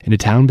In a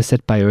town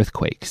beset by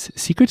earthquakes,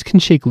 secrets can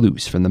shake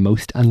loose from the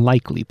most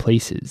unlikely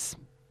places.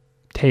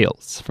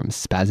 Tales from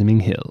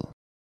Spasming Hill.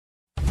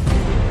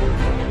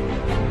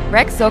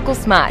 Rex Sokol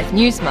Smythe,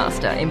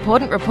 Newsmaster.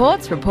 Important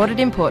reports reported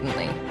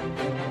importantly.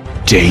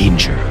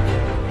 Danger.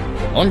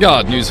 On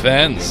guard, news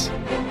fans.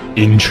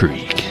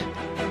 Intrigue.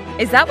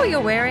 Is that what you're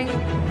wearing?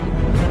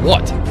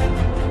 What?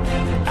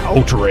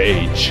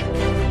 Outrage.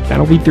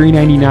 That'll be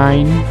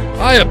 $3.99.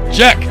 I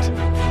object!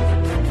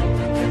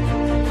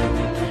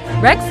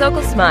 Rex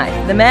Sokol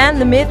Smythe, the man,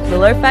 the myth, the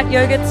low-fat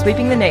yogurt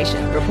sweeping the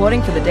nation,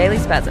 reporting for the Daily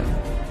Spasm.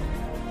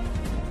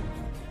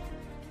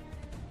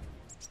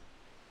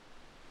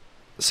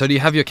 So do you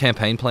have your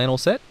campaign plan all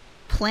set?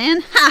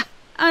 Plan? Ha!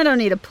 I don't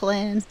need a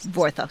plan.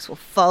 Vorthox will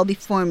fall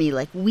before me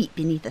like wheat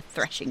beneath a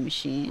threshing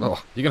machine.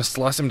 Oh, you're gonna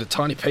slice him into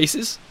tiny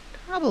pieces?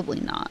 Probably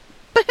not.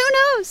 But who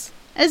knows?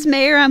 As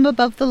mayor, I'm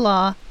above the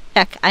law.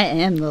 Heck, I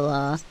am the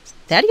law.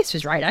 Thaddeus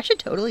was right. I should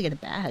totally get a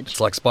badge.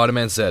 It's like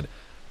Spider-Man said,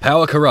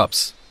 power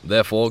corrupts.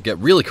 Therefore, get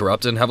really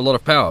corrupt and have a lot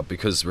of power,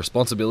 because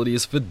responsibility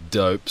is for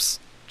dopes.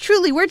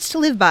 Truly, words to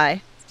live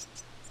by.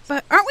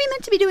 But aren't we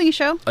meant to be doing a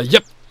show?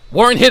 Yep.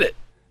 Warren, hit it!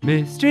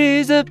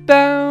 Mysteries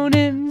abound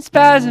in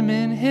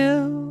Spasming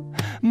Hill.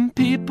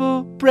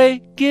 People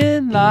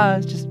breaking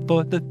laws just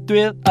for the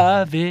thrill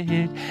of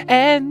it.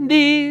 And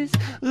these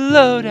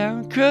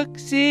low-down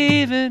crooks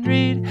even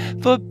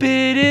read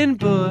forbidden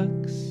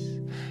books.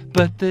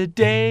 But the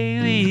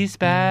Daily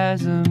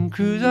Spasm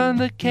crews on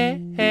the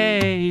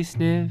case,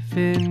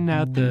 sniffing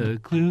out the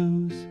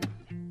clues.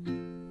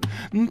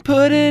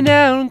 Putting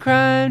down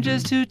crime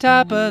just to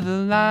top of the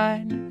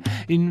line,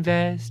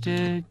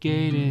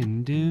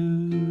 investigating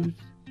dudes.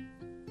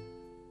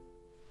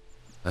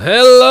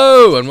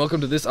 Hello, and welcome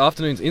to this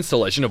afternoon's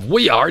installation of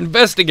We Are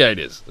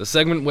Investigators, the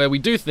segment where we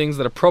do things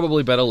that are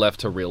probably better left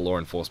to real law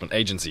enforcement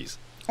agencies.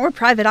 Or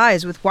private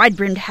eyes with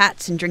wide-brimmed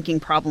hats and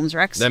drinking problems,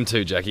 Rex. Them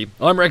too, Jackie.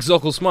 I'm Rex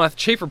Sokol Smythe,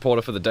 chief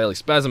reporter for the Daily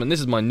Spasm, and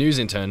this is my news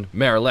intern,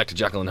 Mayor-elect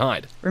Jacqueline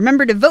Hyde.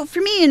 Remember to vote for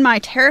me and my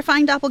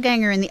terrifying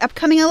doppelganger in the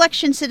upcoming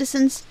election,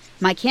 citizens.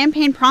 My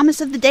campaign promise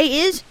of the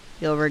day is,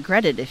 you'll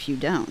regret it if you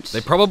don't.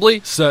 They probably,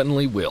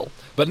 certainly will.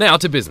 But now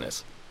to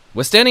business.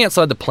 We're standing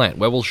outside the plant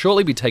where we'll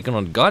shortly be taken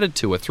on a guided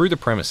tour through the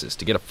premises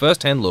to get a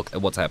first-hand look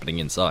at what's happening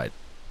inside.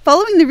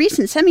 Following the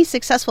recent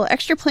semi-successful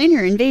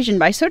extraplanar invasion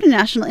by Soda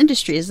National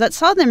Industries that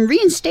saw them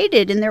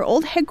reinstated in their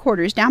old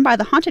headquarters down by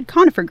the haunted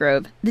conifer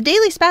grove, the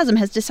Daily Spasm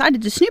has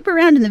decided to snoop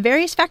around in the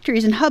various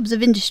factories and hubs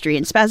of industry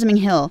in Spasming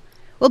Hill.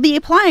 We'll be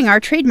applying our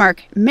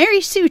trademark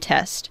Mary Sue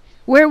test,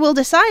 where we'll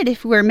decide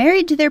if we're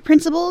married to their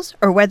principles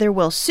or whether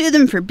we'll sue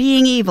them for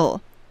being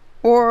evil.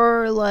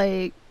 Or,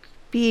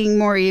 being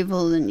more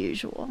evil than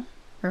usual.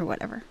 Or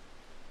whatever.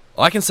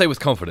 I can say with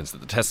confidence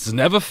that the test has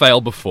never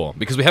failed before,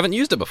 because we haven't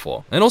used it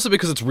before, and also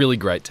because it's a really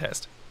great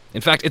test.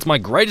 In fact, it's my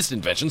greatest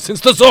invention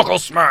since the Sokol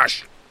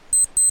Smash!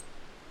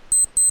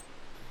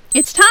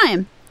 It's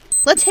time!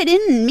 Let's head in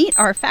and meet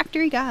our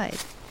factory guide.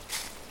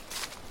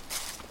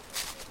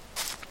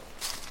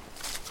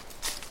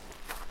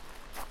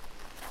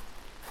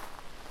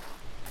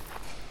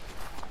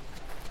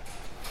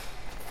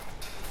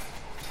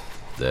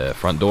 The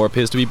front door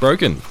appears to be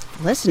broken.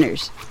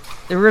 Listeners,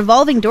 the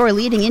revolving door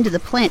leading into the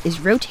plant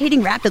is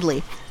rotating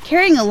rapidly,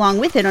 carrying along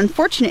with it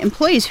unfortunate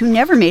employees who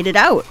never made it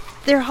out.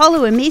 Their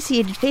hollow,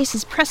 emaciated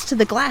faces pressed to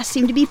the glass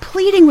seem to be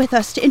pleading with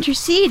us to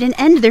intercede and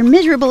end their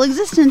miserable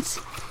existence.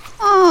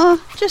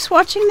 Aw, just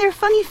watching their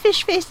funny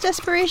fish-face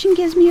desperation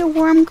gives me a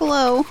warm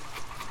glow.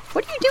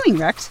 What are you doing,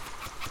 Rex?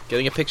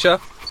 Getting a picture?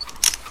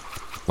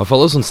 My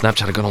followers on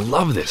Snapchat are gonna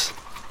love this.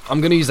 I'm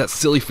gonna use that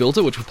silly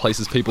filter which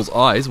replaces people's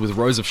eyes with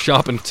rows of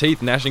sharpened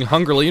teeth gnashing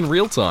hungrily in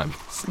real time.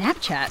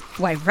 Snapchat?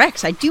 Why,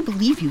 Rex, I do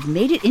believe you've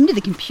made it into the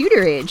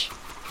computer age.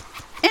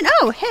 And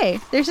oh, hey,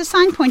 there's a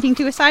sign pointing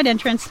to a side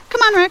entrance.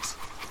 Come on, Rex.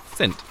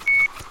 Sent.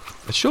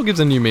 It sure gives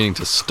a new meaning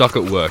to stuck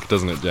at work,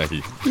 doesn't it,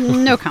 Jackie?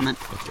 No comment.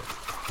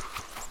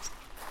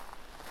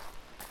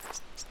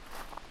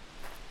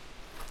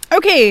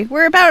 Okay,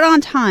 we're about on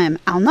time.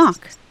 I'll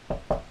knock.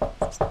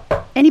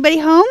 Anybody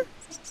home?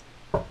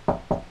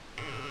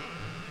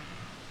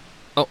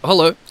 Oh,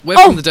 hello. We're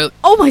from the Daily...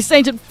 Oh, my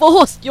sainted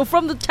force! You're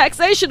from the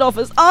taxation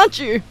office, aren't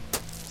you?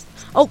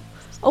 Oh,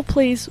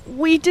 please.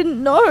 We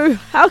didn't know.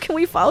 How can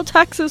we file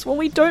taxes when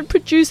we don't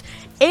produce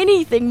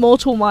anything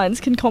mortal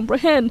minds can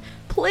comprehend?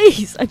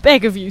 Please, I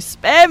beg of you,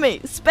 spare me!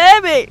 Spare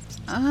me!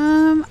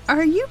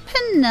 Are you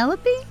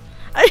Penelope?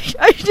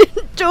 I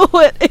didn't do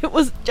it. It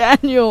was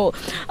Daniel.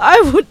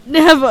 I would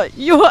never.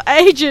 Your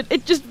agent,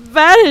 it just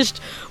vanished.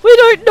 We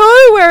don't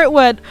know where it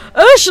went.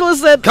 Ursula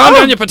said... Calm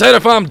down, your potato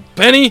farm,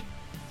 Penny!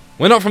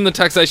 We're not from the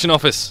taxation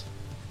office.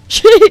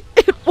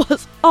 It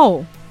was...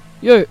 Oh.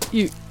 You're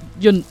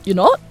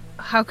not?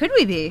 How could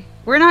we be?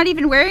 We're not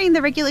even wearing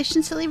the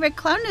regulation silly red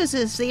clown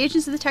noses the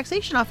agents of the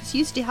taxation office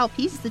used to help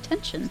ease the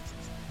tension.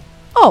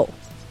 Oh.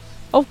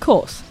 Of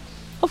course.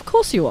 Of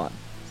course you aren't.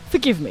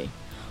 Forgive me.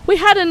 We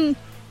had an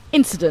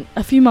incident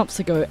a few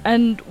months ago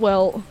and,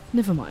 well,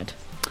 never mind.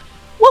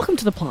 Welcome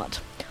to the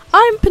plant.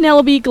 I'm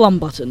Penelope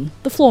Glumbutton,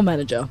 the floor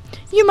manager.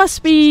 You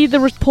must be the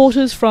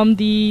reporters from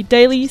the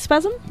Daily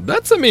Spasm?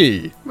 That's a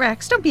me.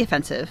 Rex, don't be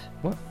offensive.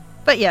 What?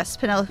 But yes,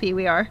 Penelope,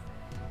 we are.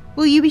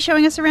 Will you be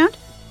showing us around?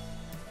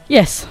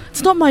 Yes,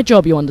 it's not my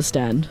job, you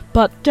understand.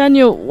 But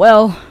Daniel,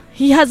 well,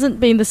 he hasn't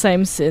been the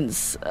same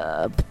since.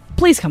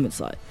 Please come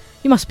inside.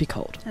 You must be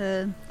cold.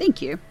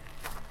 Thank you.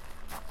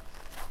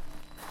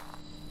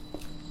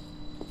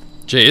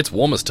 Gee, it's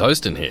warm as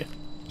toast in here.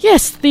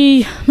 Yes,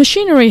 the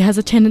machinery has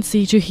a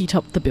tendency to heat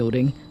up the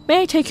building.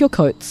 May I take your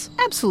coats?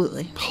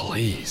 Absolutely.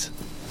 Please.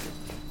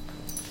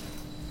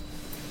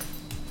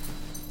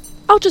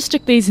 I'll just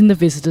stick these in the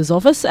visitor's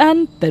office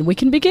and then we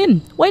can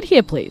begin. Wait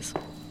here, please.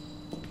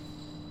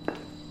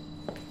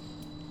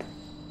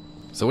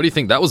 So what do you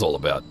think that was all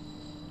about?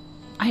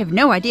 I have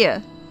no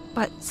idea,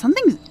 but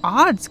something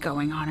odd's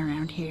going on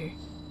around here.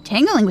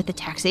 Tangling with the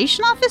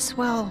taxation office?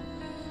 Well,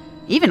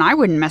 even I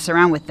wouldn't mess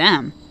around with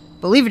them.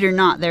 Believe it or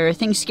not, there are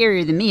things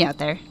scarier than me out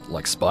there.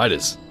 Like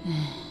spiders.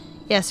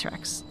 Yes,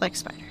 Rex, like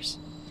spiders.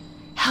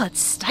 Hell, it's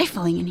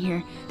stifling in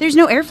here. There's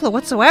no airflow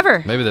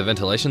whatsoever. Maybe the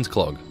ventilation's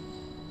clogged.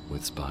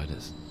 With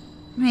spiders.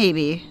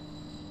 Maybe.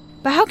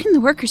 But how can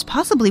the workers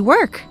possibly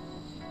work?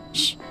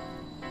 Shh.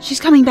 She's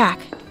coming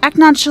back. Act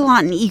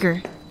nonchalant and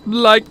eager.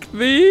 Like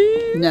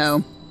these?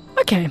 No.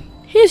 Okay,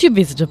 here's your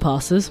visitor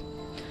passes.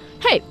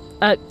 Hey,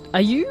 are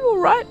you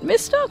alright,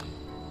 mister?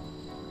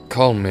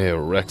 Call me a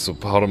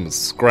Rexopotamus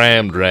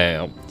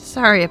scramdram.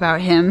 Sorry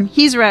about him.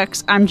 He's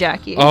Rex. I'm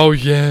Jackie. Oh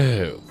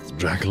yeah,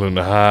 Jekyll and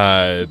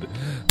Hyde.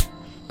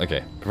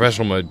 Okay,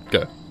 professional mode,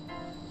 go.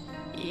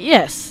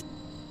 Yes.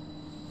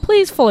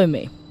 Please follow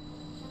me.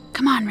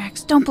 Come on,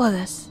 Rex. Don't blow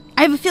this.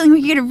 I have a feeling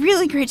we could get a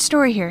really great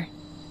story here.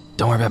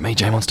 Don't worry about me,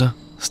 J-Monster.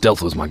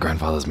 Stealth was my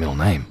grandfather's middle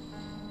name,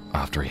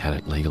 after he had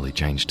it legally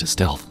changed to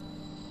Stealth.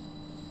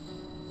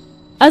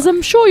 As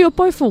I'm sure you're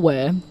both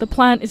aware, the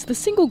plant is the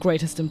single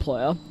greatest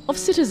employer of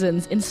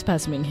citizens in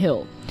Spasming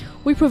Hill.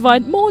 We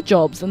provide more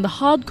jobs than the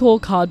Hardcore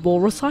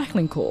Cardboard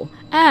Recycling Corps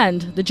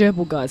and the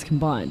Gerbil guys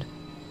combined.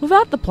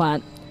 Without the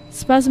plant,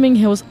 Spasming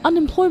Hill's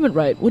unemployment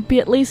rate would be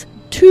at least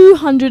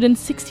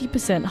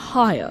 260%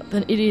 higher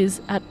than it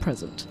is at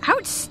present.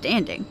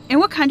 Outstanding.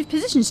 And what kind of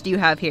positions do you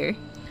have here?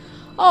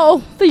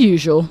 Oh, the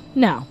usual.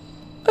 Now,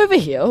 over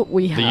here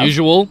we have... The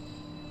usual?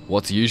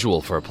 What's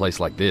usual for a place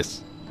like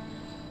this?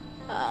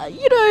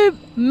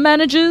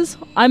 Managers.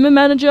 I'm a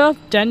manager.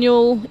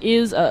 Daniel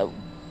is,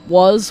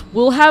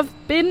 will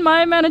have been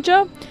my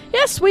manager.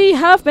 Yes, we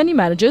have many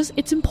managers.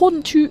 It's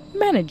important to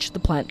manage the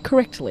plant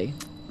correctly.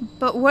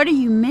 But what are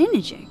you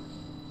managing?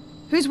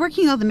 Who's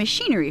working all the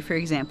machinery, for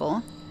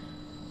example?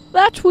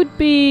 That would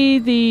be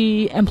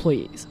the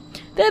employees.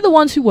 They're the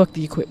ones who work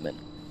the equipment.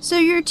 So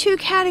your two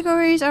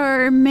categories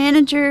are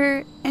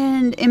manager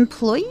and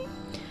employee?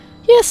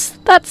 Yes,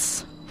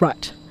 that's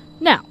right.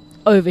 Now,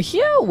 over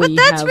here we But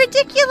that's have...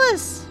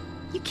 ridiculous!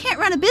 You can't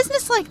run a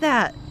business like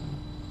that!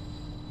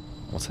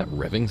 What's that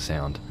revving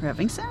sound?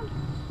 Revving sound?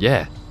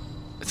 Yeah.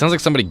 It sounds like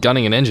somebody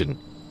gunning an engine,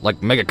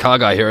 like Mega Car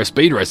Guy Hero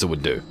Speed Racer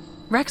would do.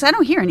 Rex, I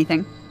don't hear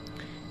anything.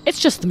 It's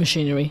just the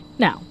machinery.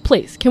 Now,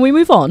 please, can we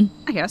move on?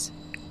 I guess.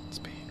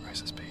 Speed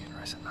Racer,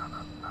 nah,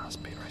 nah, nah,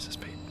 Speed Racer,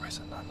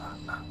 nah, nah,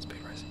 nah, Speed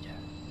Racer, yeah.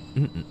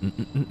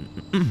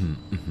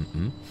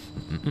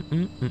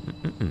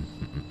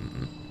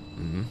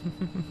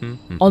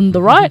 On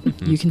the right,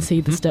 you can see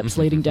the steps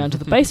leading down to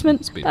the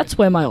basement. That's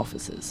where my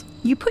office is.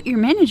 You put your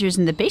managers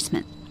in the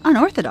basement.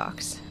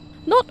 Unorthodox.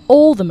 Not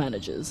all the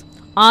managers.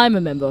 I'm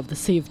a member of the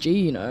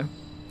CFG, you know.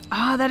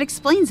 Ah, that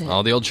explains it.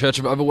 Oh, the old Church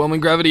of Overwhelming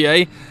Gravity,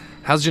 eh?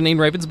 How's Janine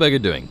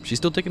Ravensburger doing? She's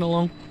still ticking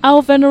along?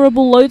 Our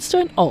venerable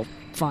Lodestone? Oh,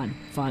 fine.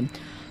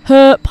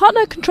 Her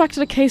partner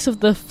contracted a case of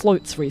the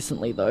floats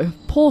recently, though.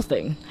 Poor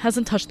thing.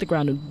 Hasn't touched the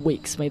ground in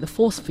weeks. May the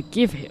Force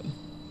forgive him.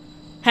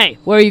 Hey,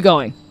 where are you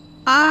going?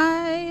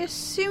 I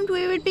assumed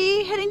we would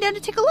be heading down to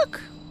take a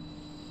look.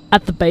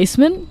 At the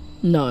basement?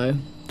 No.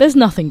 There's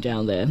nothing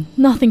down there.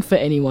 Nothing for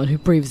anyone who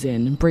breathes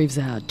in and breathes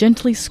out,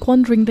 gently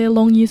squandering their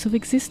long years of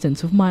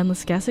existence with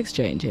mindless gas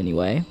exchange,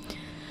 anyway.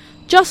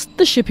 Just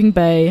the shipping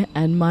bay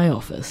and my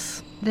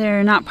office.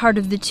 They're not part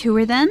of the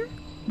tour, then?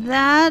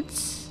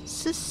 That's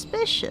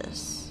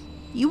suspicious.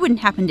 You wouldn't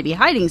happen to be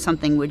hiding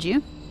something, would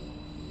you?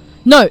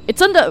 No,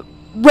 it's under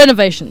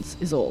renovations,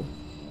 is all.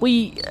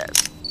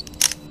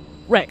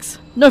 Rex,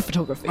 no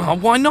photography. Oh,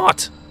 why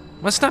not?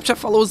 My Snapchat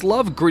followers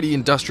love gritty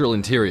industrial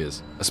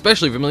interiors,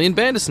 especially Vermilion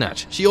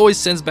Bandersnatch. She always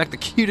sends back the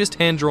cutest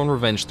hand-drawn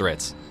revenge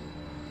threats.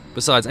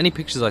 Besides, any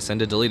pictures I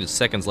send are deleted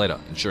seconds later,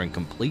 ensuring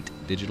complete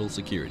digital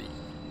security.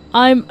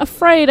 I'm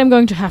afraid I'm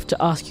going to have to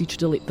ask you to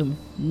delete them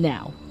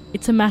now.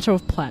 It's a matter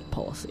of plant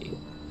policy.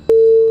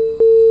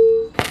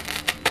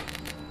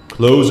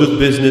 Close of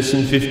business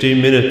in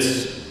 15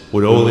 minutes.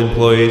 Would all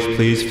employees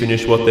please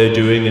finish what they're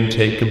doing and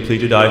take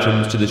completed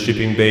items to the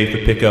shipping bay for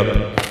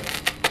pickup?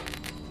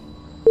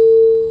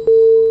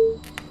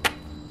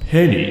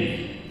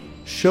 Penny,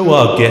 show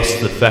our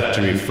guests the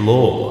factory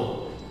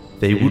floor.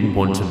 They wouldn't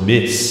want to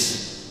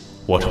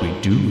miss what we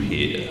do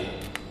here.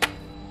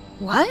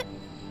 What?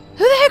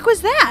 Who the heck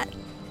was that?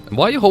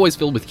 Why are you always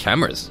filled with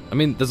cameras? I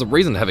mean, there's a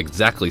reason to have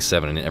exactly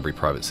 7 in every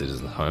private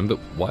citizen's home, but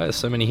why are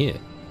so many here?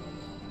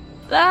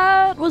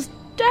 That was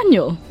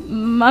Daniel,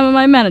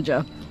 my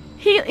manager.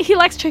 He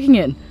likes checking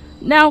in.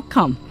 Now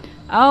come,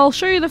 I'll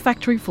show you the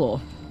factory floor.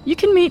 You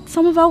can meet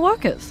some of our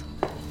workers.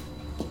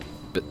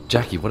 But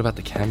Jackie, what about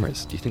the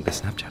cameras? Do you think they're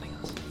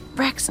Snapchatting us?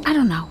 Rex, I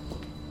don't know.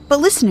 But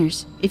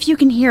listeners, if you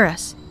can hear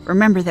us,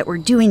 remember that we're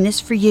doing this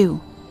for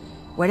you.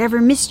 Whatever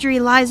mystery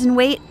lies in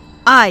wait,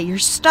 I, your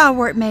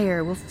stalwart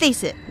mayor, will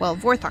face it while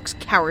Vorthox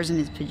cowers in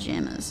his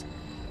pajamas.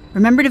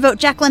 Remember to vote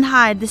Jacqueline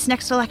Hyde this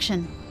next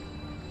election.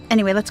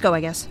 Anyway, let's go, I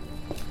guess.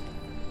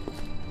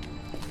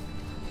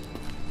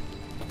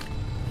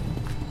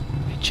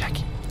 Hey,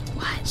 Jackie.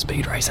 What?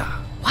 Speed Racer.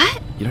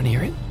 What? You don't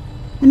hear it?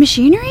 The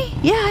machinery?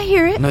 Yeah, I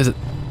hear it. No, is it...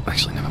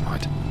 Actually, never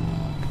mind.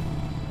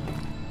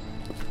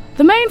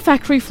 The main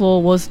factory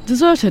floor was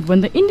deserted when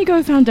the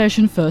Indigo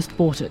Foundation first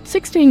bought it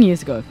 16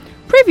 years ago.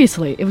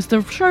 Previously, it was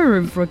the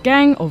showroom for a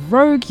gang of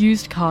rogue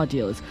used car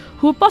dealers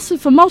who were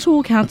busted for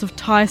multiple counts of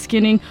tyre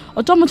skinning,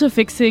 odometer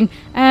fixing,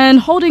 and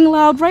holding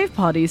loud rave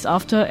parties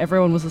after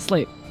everyone was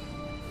asleep.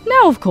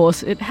 Now, of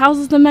course, it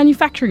houses the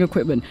manufacturing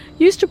equipment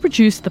used to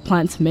produce the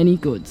plant's many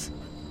goods.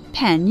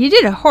 Pen, you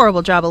did a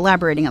horrible job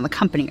elaborating on the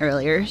company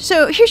earlier,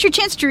 so here's your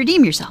chance to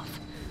redeem yourself.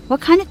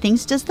 What kind of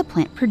things does the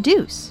plant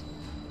produce?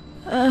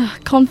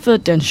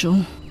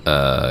 Confidential.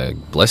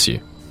 Bless you.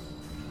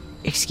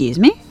 Excuse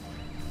me?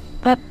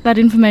 That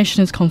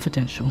information is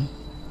confidential.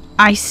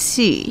 I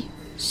see.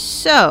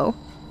 So,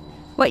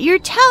 what you're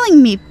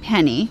telling me,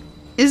 Penny,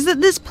 is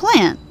that this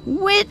plant,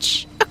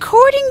 which,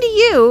 according to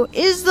you,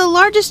 is the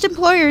largest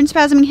employer in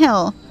Spasming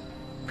Hill,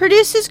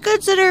 produces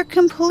goods that are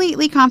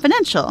completely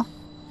confidential.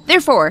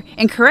 Therefore,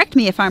 and correct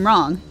me if I'm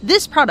wrong,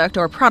 this product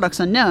or products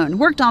unknown,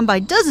 worked on by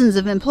dozens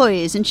of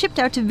employees and shipped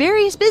out to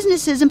various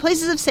businesses and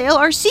places of sale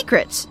are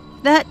secrets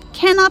that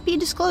cannot be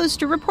disclosed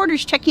to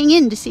reporters checking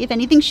in to see if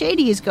anything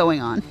shady is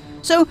going on.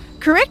 So,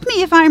 correct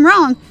me if I'm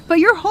wrong, but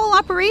your whole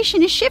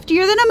operation is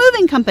shiftier than a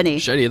moving company.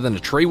 Shadier than a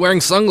tree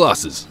wearing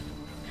sunglasses.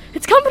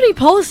 It's company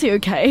policy,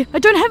 okay? I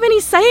don't have any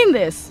say in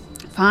this.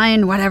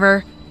 Fine,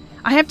 whatever.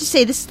 I have to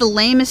say this is the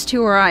lamest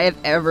tour I have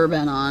ever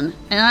been on,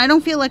 and I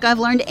don't feel like I've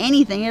learned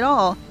anything at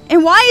all.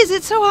 And why is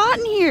it so hot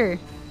in here?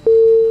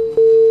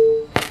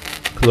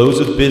 Close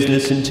of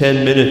business in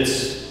 10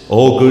 minutes.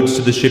 All goods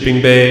to the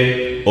shipping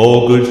bay.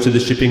 All goods to the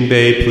shipping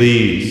bay,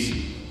 please.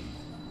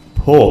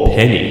 Poor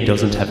Penny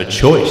doesn't have a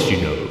choice,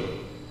 you know.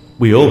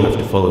 We all have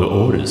to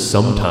follow orders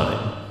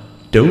sometime.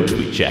 Don't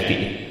we,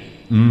 Jackie?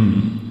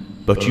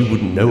 But you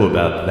wouldn't know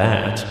about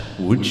that,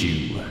 would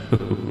you?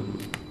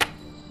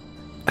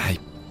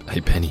 Hey,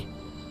 Penny.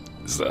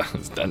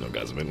 This Daniel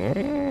guy's a bit...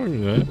 you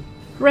know?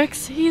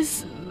 Rex,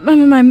 he's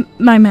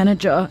my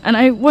manager, and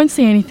I won't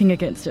say anything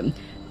against him.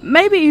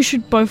 Maybe you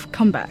should both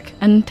come back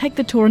and take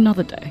the tour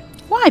another day.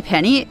 Why,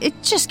 Penny?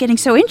 It's just getting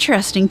so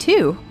interesting,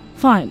 too.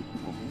 Fine.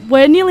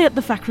 We're nearly at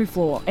the factory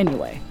floor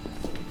anyway.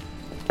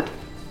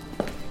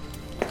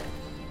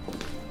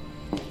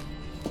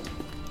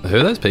 Who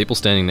are those people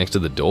standing next to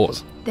the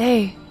doors?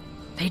 They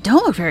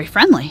don't look very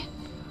friendly.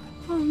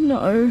 Oh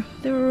no,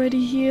 they're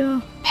already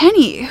here.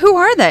 Penny, who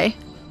are they?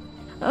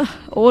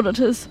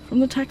 Auditors from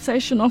the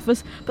taxation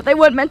office, but they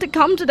weren't meant to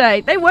come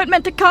today. They weren't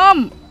meant to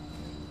come.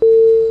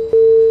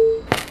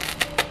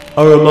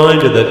 A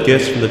reminder that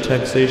guests from the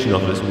taxation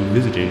office will be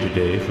visiting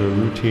today for a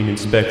routine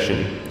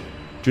inspection.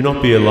 Do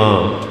not be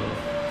alarmed.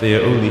 They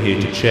are only here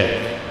to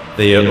check.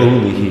 They are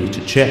only here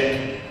to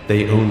check.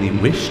 They only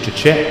wish to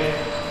check.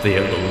 They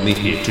are only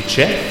here to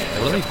check.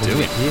 What are they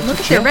doing? Look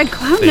at their red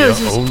clown They are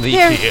noses. only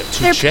they're, here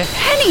to they're check.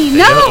 Penny, They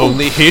no! are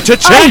only here to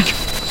check!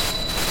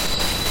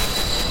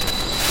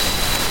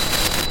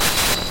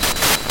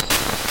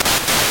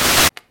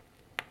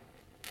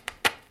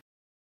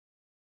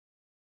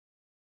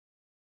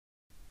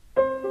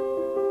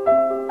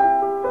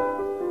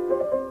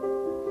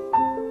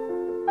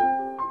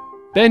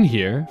 Ben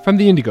here from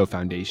the Indigo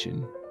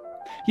Foundation.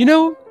 You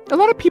know, a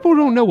lot of people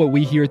don't know what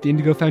we here at the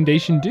Indigo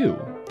Foundation do.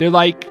 They're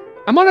like,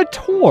 I'm on a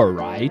tour,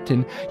 right?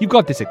 And you've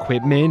got this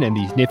equipment and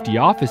these nifty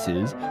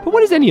offices, but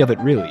what is any of it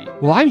really?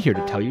 Well, I'm here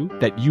to tell you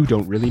that you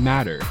don't really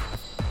matter.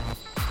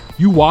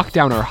 You walk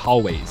down our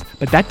hallways,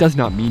 but that does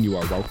not mean you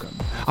are welcome.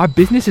 Our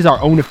business is our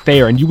own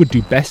affair, and you would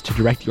do best to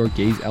direct your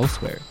gaze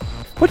elsewhere.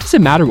 What does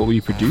it matter what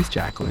we produce,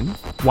 Jacqueline?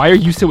 Why are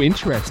you so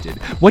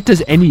interested? What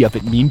does any of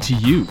it mean to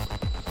you?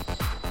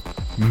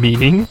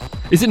 Meaning?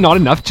 Is it not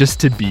enough just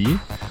to be?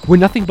 We're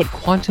nothing but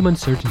quantum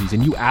uncertainties,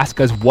 and you ask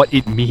us what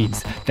it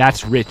means.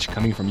 That's rich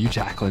coming from you,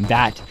 Jacqueline.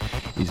 That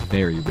is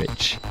very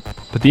rich.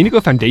 But the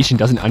Indigo Foundation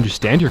doesn't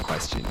understand your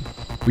question.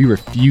 We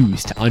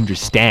refuse to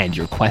understand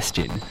your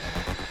question.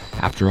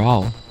 After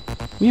all,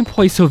 we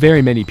employ so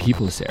very many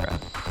people, Sarah.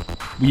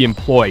 We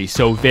employ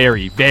so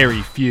very,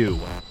 very few.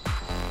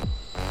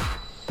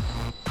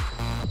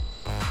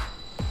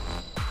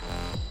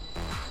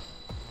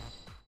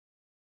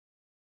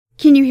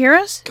 Can you hear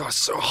us? God, it's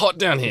so hot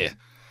down here.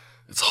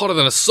 It's hotter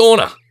than a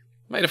sauna.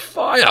 Made of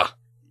fire.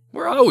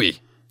 Where are we?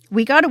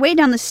 We got away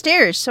down the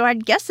stairs, so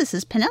I'd guess this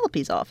is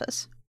Penelope's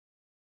office.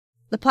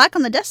 The plaque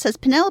on the desk says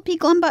Penelope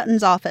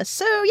Glumbutton's office,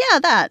 so yeah,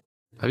 that.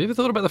 Have you ever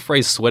thought about the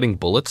phrase sweating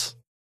bullets?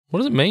 What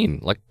does it mean?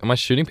 Like, am I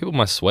shooting people with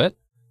my sweat?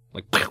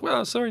 Like,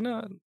 well, sorry,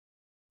 no.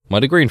 My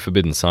degree in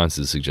forbidden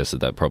sciences suggested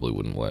that probably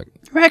wouldn't work.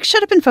 Rex,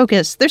 shut up and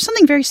focus. There's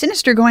something very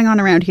sinister going on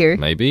around here.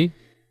 Maybe.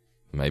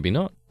 Maybe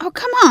not. Oh,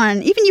 come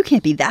on. Even you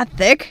can't be that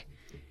thick.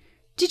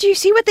 Did you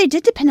see what they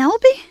did to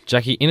Penelope?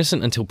 Jackie,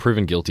 innocent until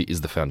proven guilty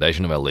is the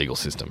foundation of our legal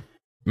system.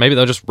 Maybe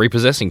they're just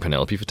repossessing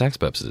Penelope for tax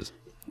purposes.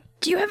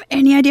 Do you have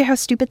any idea how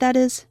stupid that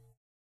is?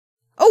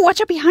 Oh,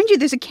 watch out behind you.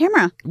 There's a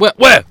camera. Where?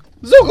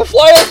 Zorgle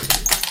flyer!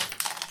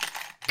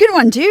 Good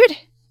one, dude.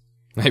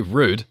 Hey,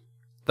 rude.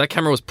 That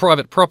camera was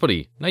private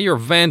property. Now you're a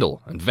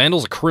vandal, and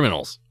vandals are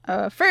criminals.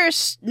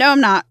 First, no,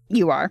 I'm not.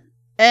 You are.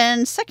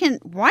 And second,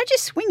 why'd you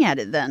swing at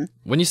it then?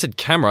 When you said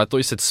camera, I thought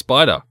you said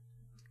spider.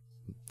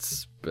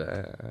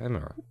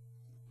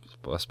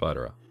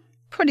 Spider.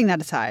 Putting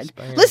that aside,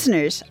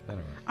 listeners,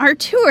 our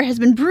tour has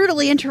been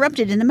brutally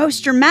interrupted in the most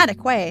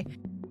dramatic way.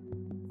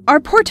 Our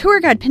poor tour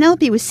guide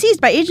Penelope was seized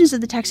by agents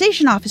of the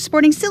taxation office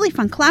sporting silly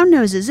fun clown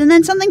noses, and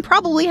then something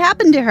probably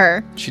happened to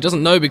her. She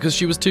doesn't know because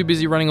she was too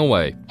busy running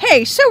away.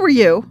 Hey, so were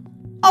you.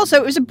 Also,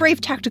 it was a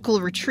brave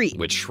tactical retreat.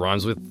 Which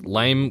rhymes with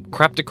lame,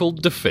 craptical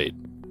defeat.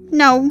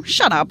 No,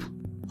 shut up.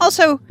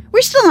 Also,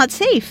 we're still not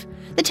safe.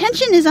 The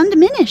tension is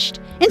undiminished,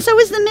 and so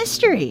is the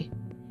mystery.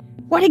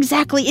 What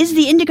exactly is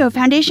the Indigo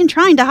Foundation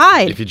trying to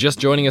hide? If you're just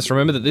joining us,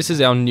 remember that this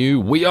is our new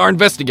We Are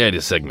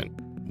Investigators segment,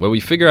 where we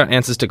figure out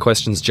answers to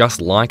questions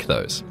just like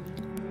those.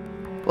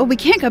 Well, we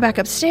can't go back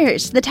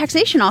upstairs. The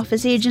taxation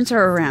office agents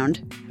are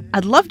around.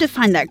 I'd love to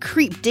find that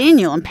creep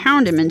Daniel and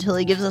pound him until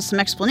he gives us some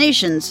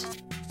explanations,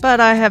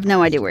 but I have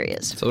no idea where he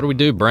is. So what do we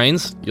do,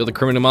 Brains? You're the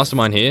criminal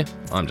mastermind here.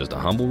 I'm just a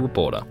humble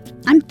reporter.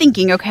 I'm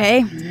thinking,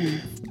 okay?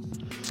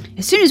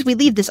 As soon as we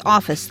leave this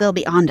office, they'll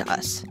be on to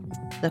us.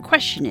 The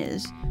question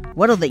is,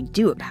 what'll they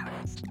do about it?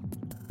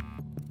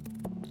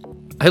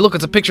 Hey, look,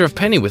 it's a picture of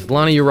Penny with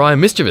Lana Uriah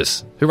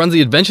Mischievous, who runs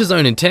the Adventure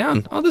Zone in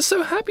town. Oh, they're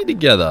so happy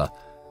together.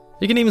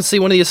 You can even see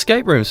one of the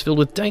escape rooms filled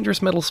with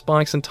dangerous metal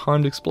spikes and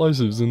timed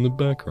explosives in the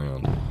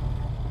background.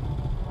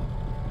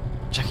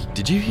 Jackie,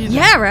 did you hear that?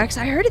 Yeah, Rex,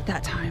 I heard it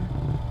that time.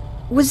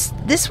 Was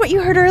this what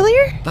you heard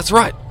earlier? That's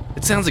right.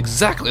 It sounds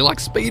exactly like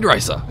Speed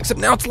Racer, except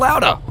now it's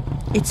louder.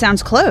 It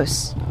sounds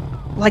close.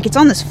 Like it's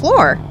on this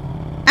floor.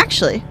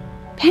 Actually,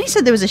 Penny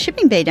said there was a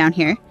shipping bay down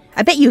here.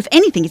 I bet you if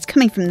anything, it's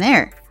coming from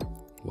there.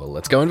 Well,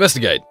 let's go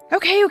investigate.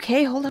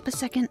 Okay, hold up a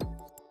second.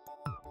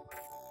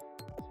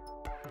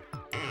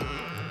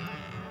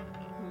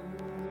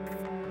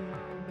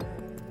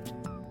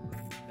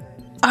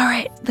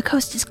 Alright, the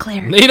coast is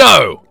clear.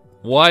 Nito!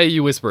 Why are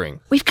you whispering?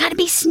 We've got to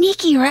be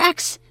sneaky,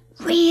 Rex.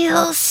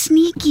 Real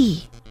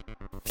sneaky.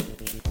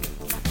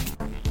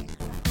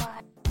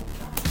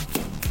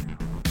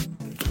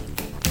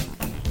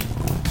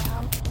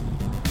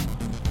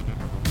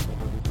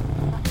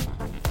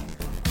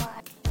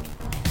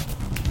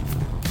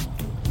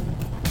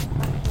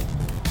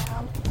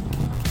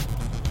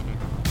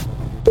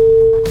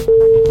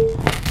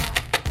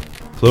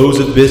 Close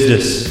of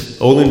business.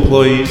 All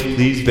employees,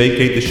 please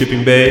vacate the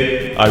shipping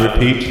bay. I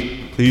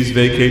repeat, please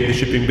vacate the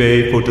shipping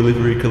bay for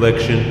delivery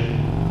collection.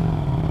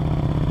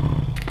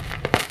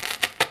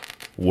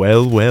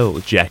 Well,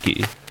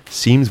 Jackie.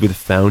 Seems we've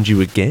found you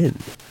again.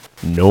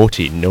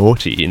 Naughty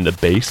in the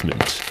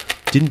basement.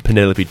 Didn't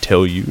Penelope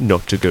tell you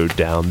not to go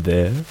down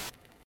there?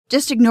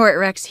 Just ignore it,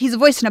 Rex. He's a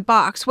voice in a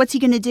box. What's he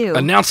gonna do?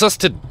 Announce us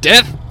to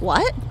death?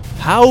 What?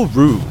 How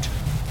rude.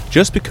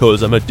 Just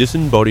because I'm a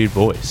disembodied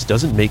voice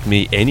doesn't make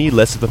me any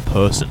less of a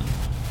person.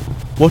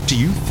 What do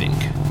you think,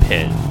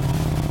 Pen?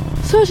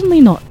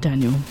 Certainly not,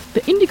 Daniel.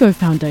 The Indigo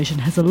Foundation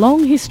has a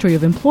long history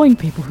of employing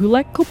people who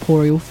lack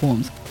corporeal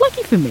forms.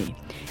 Lucky for me.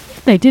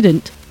 If they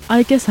didn't,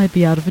 I guess I'd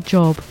be out of a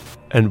job.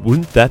 And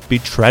wouldn't that be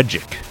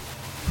tragic?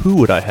 Who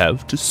would I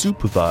have to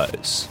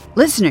supervise?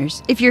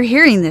 Listeners, if you're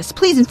hearing this,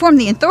 please inform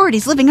the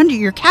authorities living under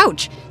your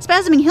couch.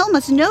 Spasming Hill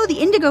must know the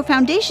Indigo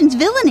Foundation's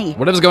villainy.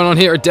 Whatever's going on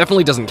here, it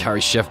definitely doesn't carry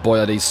Chef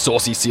Boyardee's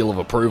saucy seal of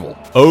approval.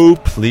 Oh,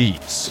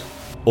 please.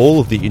 All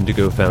of the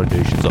Indigo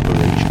Foundation's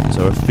operations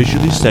are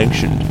officially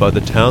sanctioned by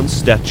the town's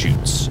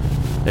statutes.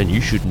 And you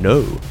should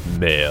know,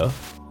 Mayor.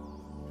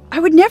 I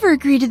would never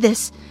agree to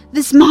this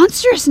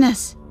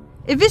monstrousness.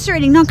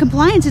 Eviscerating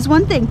non-compliance is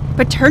one thing,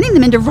 but turning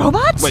them into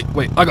robots?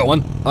 Wait, I got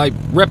one.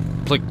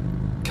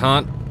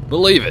 Can't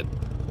believe it.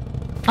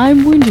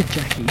 I'm wounded,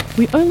 Jackie.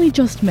 We only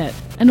just met,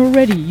 and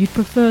already you'd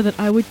prefer that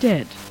I were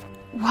dead.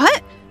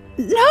 What?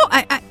 No,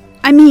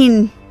 I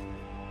mean...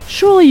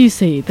 Surely you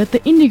see that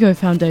the Indigo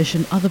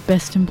Foundation are the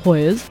best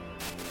employers?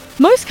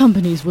 Most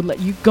companies would let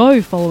you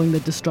go following the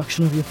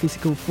destruction of your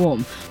physical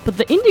form, but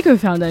the Indigo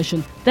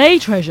Foundation, they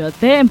treasure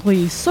their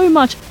employees so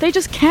much they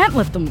just can't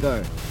let them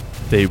go.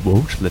 They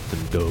won't let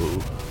them go.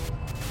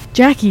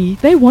 Jackie,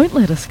 they won't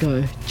let us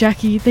go.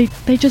 Jackie,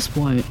 they just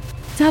won't.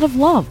 It's out of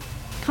love.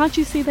 Can't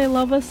you see they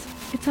love us?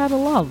 It's out of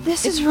love.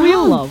 This it's is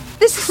real wrong. love.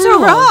 This is True so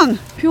love. wrong.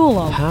 Pure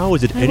love. How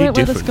is it They any won't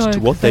let us different go to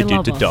what 'cause they they did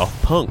love to us.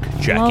 Daft Punk,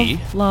 Jackie?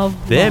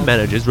 Love. Their love.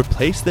 managers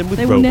replaced them with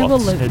They will never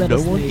robots, let and us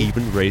no one leave.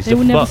 even raised They a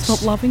will never fuss.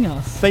 stop loving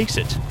us. Face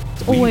it,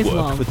 It's We always work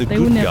love. for the They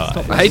good will never guys.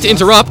 stop. I hate to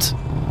interrupt,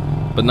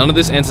 but none of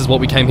this answers what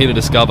we came here to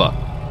discover.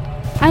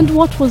 And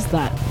what was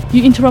that?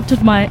 You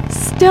interrupted my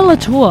stellar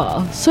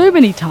tour so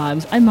many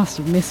times, I must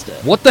have missed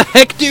it. What the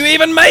heck do you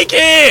even make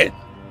here?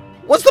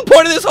 What's the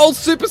point of this whole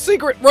super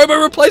secret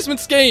robo-replacement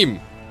scheme?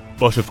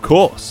 But of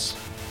course,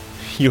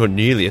 you're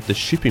nearly at the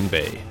shipping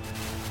bay.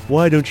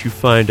 Why don't you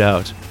find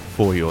out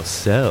for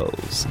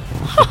yourselves?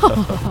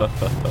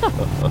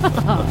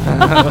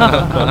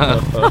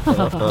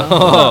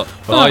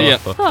 Oh yeah,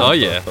 oh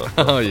yeah,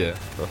 oh yeah.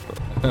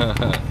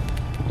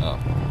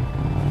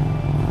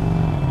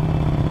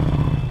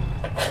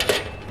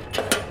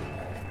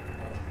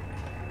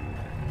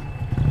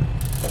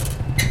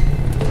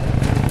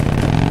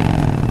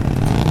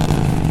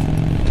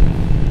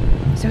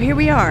 So here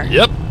we are.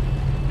 Yep.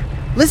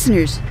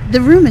 Listeners,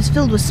 the room is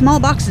filled with small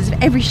boxes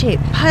of every shape,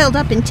 piled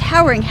up in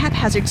towering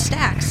haphazard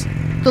stacks.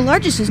 The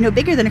largest is no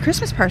bigger than a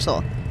Christmas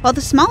parcel, while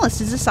the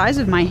smallest is the size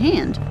of my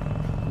hand.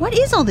 What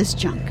is all this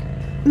junk?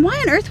 Why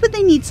on earth would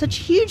they need such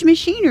huge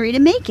machinery to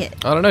make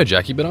it? I don't know,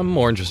 Jackie, but I'm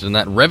more interested in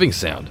that revving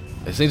sound.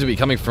 It seems to be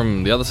coming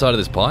from the other side of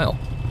this pile.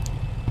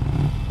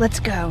 Let's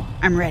go.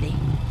 I'm ready.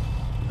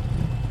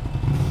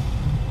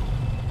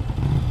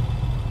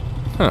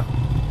 Huh.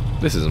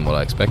 This isn't what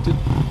I expected.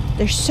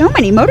 There's so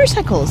many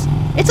motorcycles.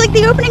 It's like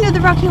the opening of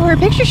the Rocky Horror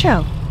Picture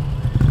Show.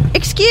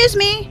 Excuse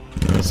me.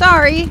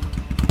 Sorry.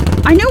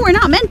 I know we're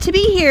not meant to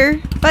be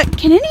here, but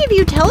can any of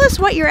you tell us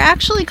what you're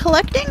actually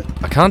collecting?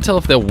 I can't tell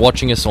if they're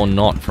watching us or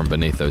not from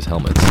beneath those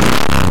helmets.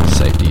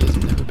 Safety has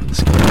never been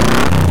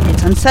scary.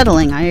 It's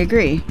unsettling, I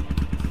agree.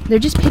 They're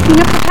just picking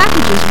up the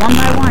packages one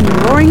by one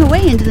and roaring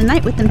away into the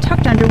night with them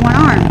tucked under one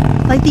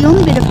arm, like the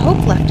only bit of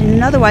hope left in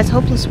an otherwise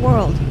hopeless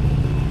world.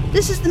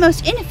 This is the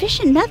most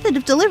inefficient method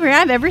of delivery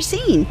I've ever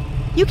seen.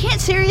 You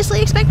can't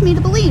seriously expect me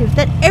to believe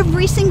that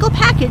every single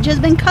package has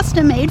been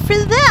custom made for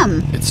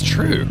them. It's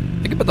true.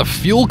 Think about the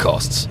fuel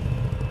costs.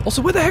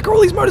 Also, where the heck are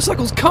all these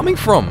motorcycles coming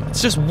from?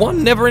 It's just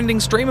one never-ending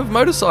stream of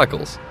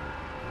motorcycles.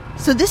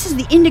 So this is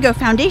the Indigo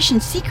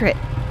Foundation's secret.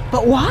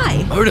 But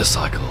why?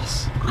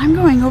 Motorcycles. I'm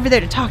going over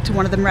there to talk to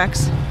one of them,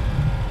 Rex.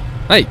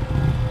 Hey,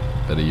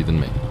 better you than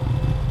me.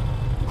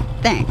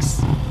 Thanks.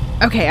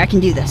 Okay, I can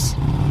do this.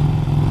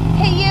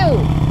 Hey,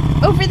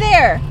 you! Over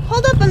there!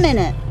 Hold up a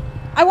minute.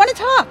 I want to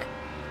talk.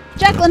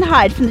 Jacqueline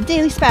Hyde from the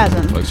Daily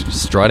Spasm. Folks are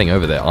just striding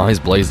over there, eyes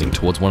blazing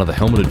towards one of the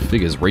helmeted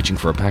figures reaching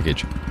for a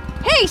package.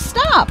 Hey,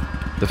 stop!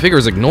 The figure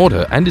has ignored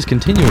her and is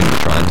continuing to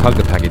try and tug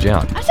the package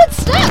out. I said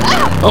stop!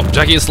 Ah! Oh,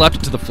 Jackie has slapped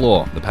it to the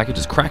floor. The package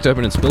is cracked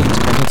open and spilled its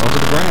contents onto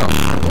the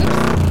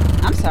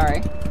ground. I'm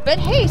sorry. But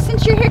hey,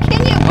 since you're here,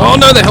 can you... Oh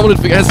no, the helmeted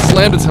figure has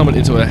slammed its helmet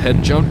into her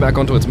head, jumped back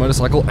onto its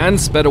motorcycle, and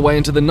sped away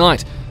into the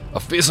night. A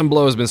fearsome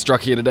blow has been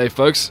struck here today,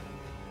 folks.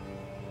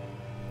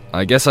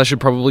 I guess I should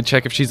probably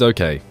check if she's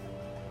okay.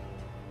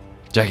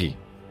 Jackie,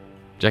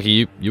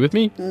 you with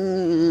me?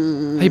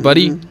 Hey,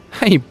 buddy.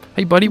 Hey,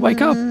 buddy, wake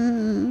up.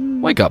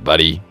 Wake up,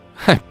 buddy.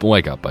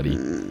 Wake up, buddy. Do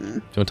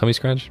you want a tummy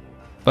scratch?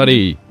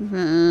 Buddy.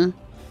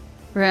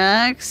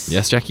 Rex?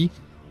 Yes, Jackie?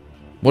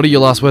 What are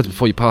your last words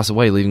before you pass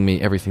away, leaving me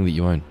everything that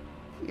you own?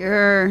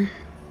 You're...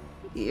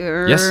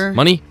 Yes?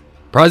 Money?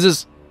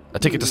 Prizes? A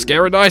ticket to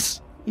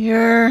Scaradise?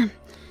 You're... an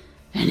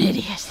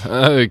idiot.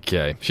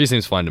 Okay, she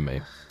seems fine to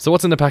me. So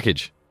what's in the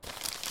package?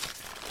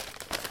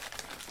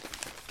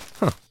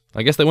 Huh.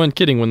 I guess they weren't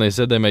kidding when they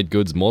said they made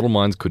goods mortal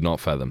minds could not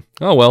fathom.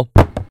 Oh well.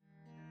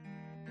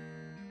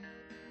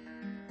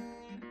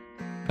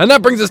 And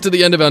that brings us to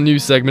the end of our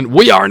news segment,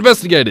 We Are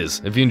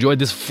Investigators! If you enjoyed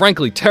this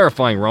frankly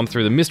terrifying romp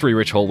through the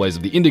mystery-rich hallways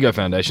of the Indigo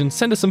Foundation,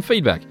 send us some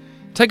feedback.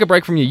 Take a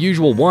break from your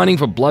usual whining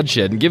for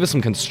bloodshed and give us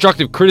some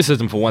constructive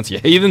criticism for once, you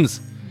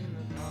heathens!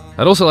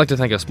 I'd also like to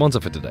thank our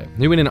sponsor for today,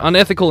 who in an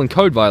unethical and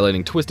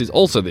code-violating twist is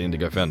also the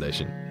Indigo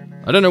Foundation.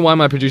 I don't know why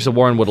my producer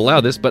Warren would allow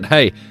this, but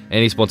hey,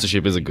 any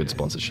sponsorship is a good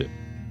sponsorship.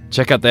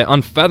 Check out their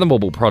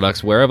unfathomable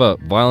products wherever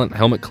violent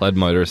helmet-clad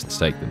motorists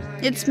take them.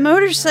 It's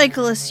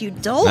motorcyclists, you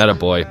dolt.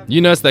 Attaboy. You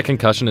nurse that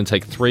concussion and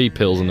take 3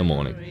 pills in the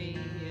morning.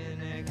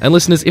 And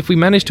listeners, if we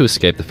manage to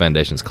escape the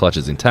Foundation's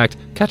clutches intact,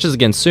 catch us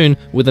again soon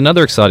with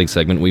another exciting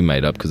segment we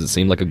made up because it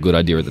seemed like a good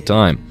idea at the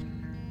time.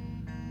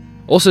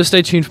 Also,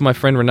 stay tuned for my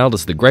friend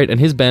Ronaldus the Great and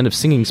his band of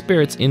singing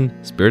spirits in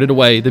Spirited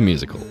Away, the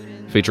musical,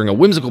 featuring a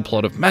whimsical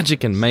plot of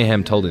magic and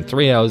mayhem told in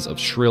 3 hours of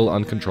shrill,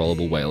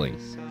 uncontrollable wailing.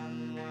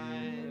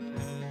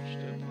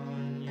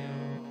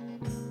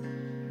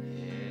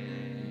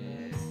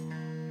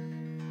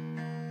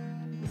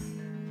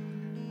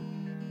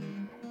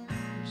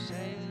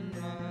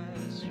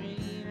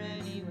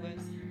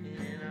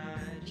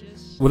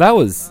 Well, that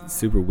was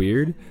super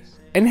weird.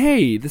 And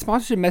hey, the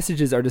sponsorship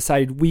messages are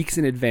decided weeks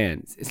in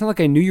advance. It's not like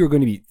I knew you were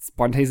going to be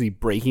spontaneously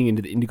breaking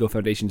into the Indigo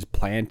Foundation's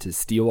plan to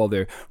steal all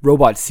their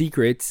robot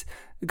secrets.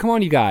 Come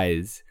on, you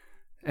guys.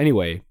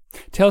 Anyway,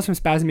 Tales from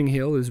Spasming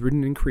Hill is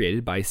written and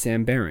created by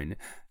Sam Barron.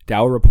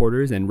 Dow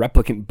reporters and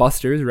replicant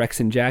busters Rex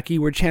and Jackie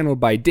were channeled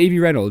by Davy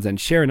Reynolds and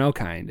Sharon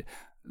Elkind.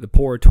 The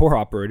poor tour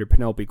operator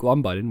Penelope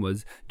Glumbutton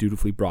was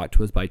dutifully brought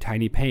to us by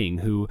Tiny Paying,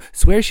 who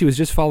swears she was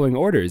just following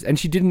orders, and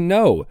she didn't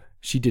know.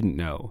 She didn't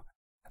know.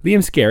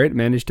 Liam Scarrett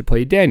managed to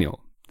play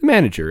Daniel, the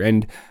manager,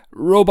 and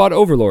robot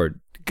overlord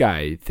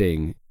guy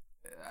thing,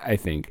 I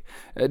think.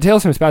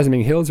 Tales from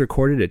Spasming Hill is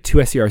recorded at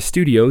 2SER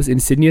Studios in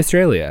Sydney,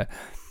 Australia.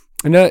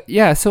 And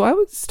so I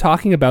was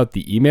talking about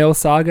the email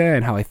saga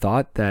and how I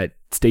thought that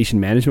station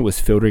management was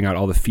filtering out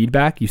all the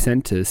feedback you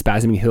sent to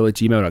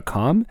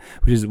spasminghill@gmail.com,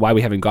 which is why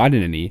we haven't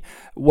gotten any.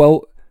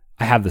 Well,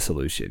 I have the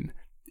solution.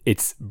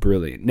 It's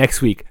brilliant.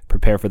 Next week,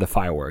 prepare for the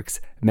fireworks.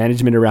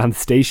 Management around the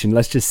station,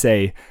 let's just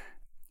say,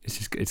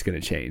 it's going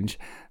to change.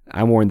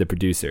 I'm Warren, the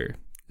producer,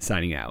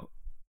 signing out.